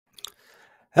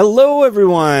Hello,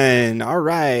 everyone. All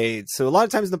right. So a lot of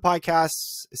times in the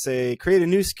podcasts say create a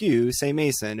new SKU, same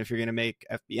ASIN. If you're going to make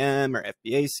FBM or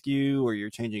FBA SKU, or you're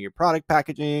changing your product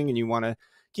packaging and you want to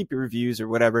keep your reviews or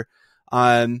whatever.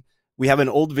 We have an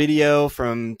old video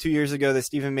from 2 years ago that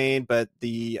Stephen made, but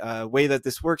the way that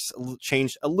this works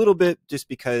changed a little bit just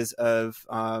because of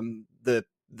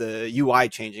the UI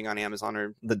changing on Amazon,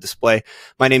 or the display.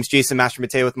 My name's Jason Master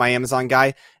Mateo with My Amazon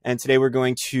Guy, and today we're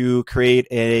going to create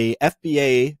a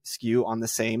FBA SKU on the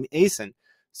same ASIN.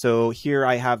 So here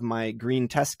I have my green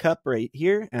test cup right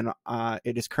here, and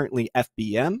it is currently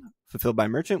FBM, fulfilled by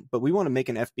merchant, but we want to make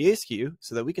an FBA SKU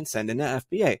so that we can send in an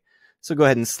FBA. So go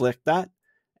ahead and select that,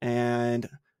 and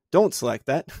don't select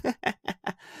that.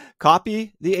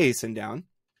 Copy the ASIN down.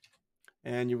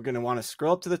 And you're going to want to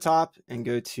scroll up to the top and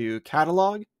go to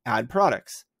Catalog, Add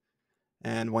Products.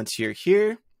 And once you're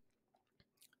here,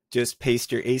 just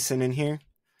paste your ASIN in here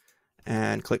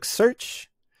and click Search.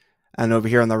 And over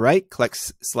here on the right,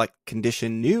 select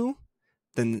Condition New,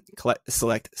 then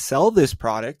select Sell This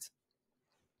Product.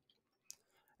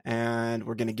 And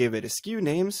we're going to give it a SKU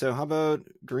name. So how about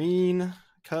Green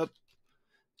Cup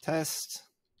Test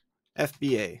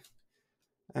FBA?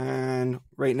 And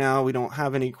right now we don't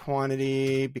have any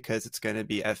quantity because it's going to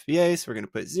be FBA. So we're going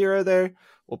to put 0 there.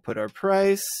 We'll put our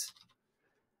price,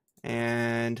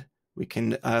 and we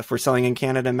can, if we're selling in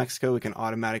Canada and Mexico, we can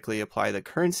automatically apply the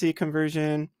currency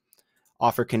conversion.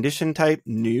 Offer condition type,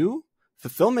 new.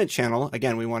 Fulfillment channel,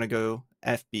 again, we want to go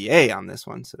FBA on this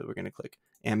one. So we're going to click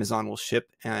Amazon will ship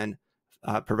and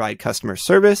provide customer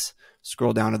service.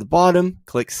 Scroll down to the bottom,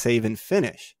 click Save and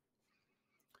Finish.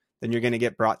 Then you're going to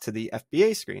get brought to the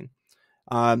FBA screen.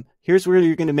 Here's where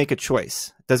you're going to make a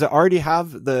choice. Does it already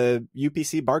have the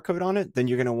UPC barcode on it? Then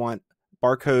you're going to want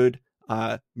barcode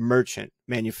merchant,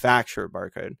 manufacturer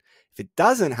barcode. If it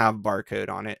doesn't have barcode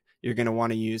on it, you're going to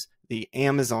want to use the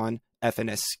Amazon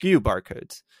FNS SKU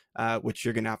barcodes, which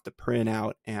you're going to have to print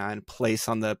out and place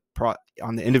on the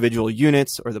individual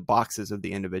units or the boxes of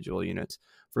the individual units.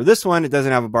 For this one, it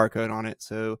doesn't have a barcode on it,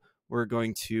 so we're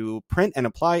going to print and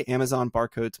apply Amazon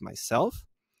barcodes myself.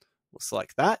 We'll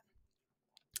select that.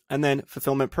 And then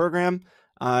fulfillment program,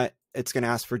 it's going to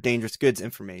ask for dangerous goods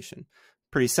information.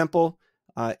 Pretty simple.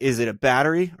 Is it a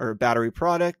battery or a battery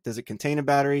product? Does it contain a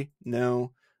battery?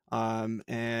 No.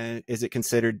 And is it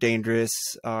considered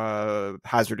dangerous,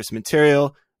 hazardous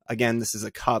material? Again, this is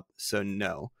a cup, so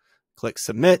no. Click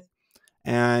submit.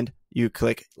 And you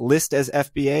click list as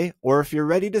FBA, or if you're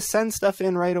ready to send stuff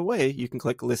in right away, you can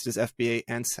click list as FBA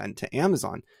and send to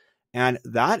Amazon. And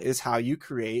that is how you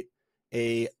create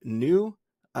a new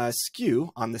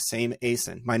SKU on the same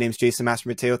ASIN. My name is Jason Master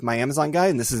Mateo with My Amazon Guy,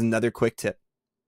 and this is another quick tip.